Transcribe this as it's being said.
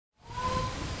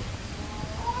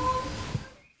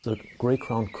The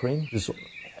grey-crowned crane is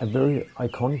a very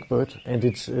iconic bird, and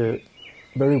it's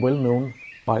very well known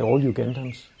by all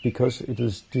Ugandans because it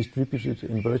is distributed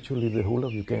in virtually the whole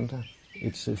of Uganda.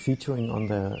 It's featuring on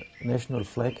their national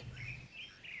flag.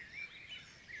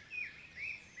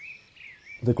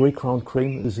 The grey-crowned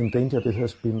crane is endangered. It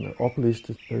has been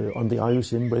uplisted on the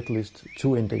IUCN Red List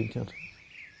to endangered.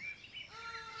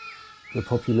 The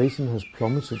population has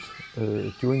plummeted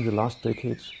during the last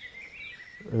decades,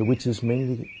 which is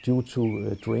mainly due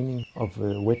to draining of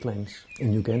wetlands.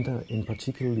 In Uganda, in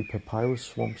particularly papyrus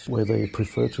swamps, where they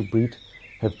prefer to breed,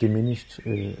 have diminished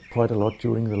quite a lot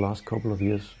during the last couple of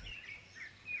years.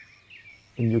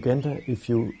 In Uganda, if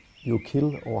you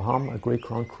kill or harm a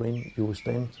grey-crowned crane, you will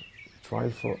stand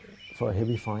trial for a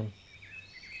heavy fine.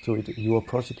 So you are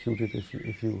prosecuted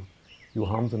if you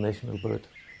harm the national bird.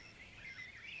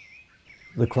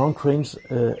 The crowned cranes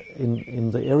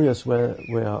in the areas where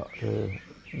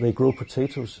they grow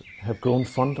potatoes have grown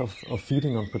fond of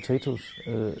feeding on potatoes.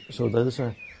 So there is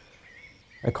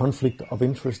a conflict of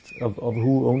interest of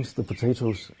who owns the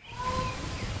potatoes.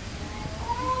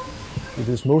 It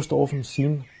is most often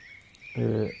seen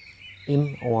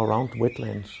in or around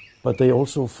wetlands, but they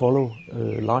also follow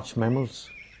large mammals,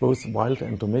 both wild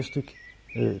and domestic,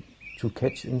 to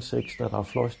catch insects that are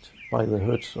flushed by the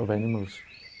herds of animals.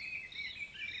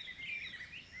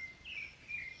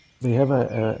 They have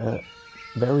a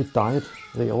varied diet.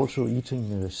 They are also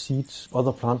eating seeds,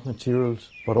 other plant materials,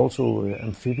 but also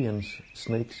amphibians,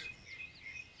 snakes.